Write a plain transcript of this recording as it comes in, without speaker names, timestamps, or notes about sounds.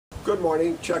Good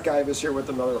morning, Chuck Ivas here with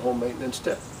another home maintenance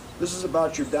tip. This is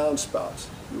about your downspouts.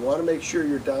 You want to make sure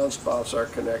your downspouts are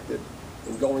connected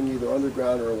and going either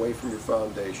underground or away from your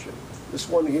foundation. This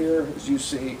one here, as you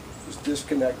see, is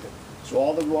disconnected. So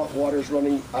all the water is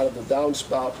running out of the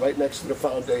downspout right next to the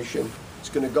foundation. It's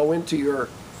going to go into your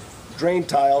drain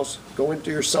tiles, go into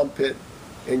your sump pit,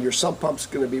 and your sump pump's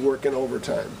going to be working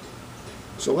overtime.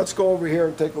 So let's go over here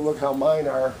and take a look how mine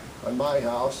are on my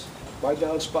house. My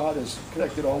downspout is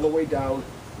connected all the way down,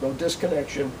 no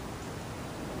disconnection.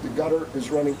 The gutter is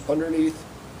running underneath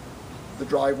the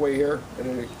driveway here, and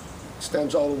it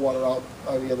extends all the water out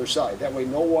on the other side. That way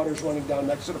no water is running down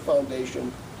next to the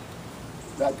foundation,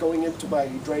 not going into my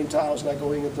drain tiles, not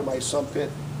going into my sump pit,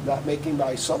 not making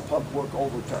my sump pump work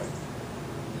overtime.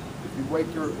 If you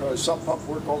make your sump pump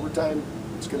work overtime,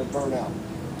 it's going to burn out.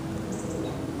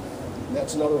 And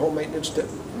that's another home maintenance tip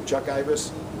from Chuck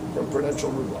Ivas from Prudential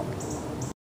Roofing.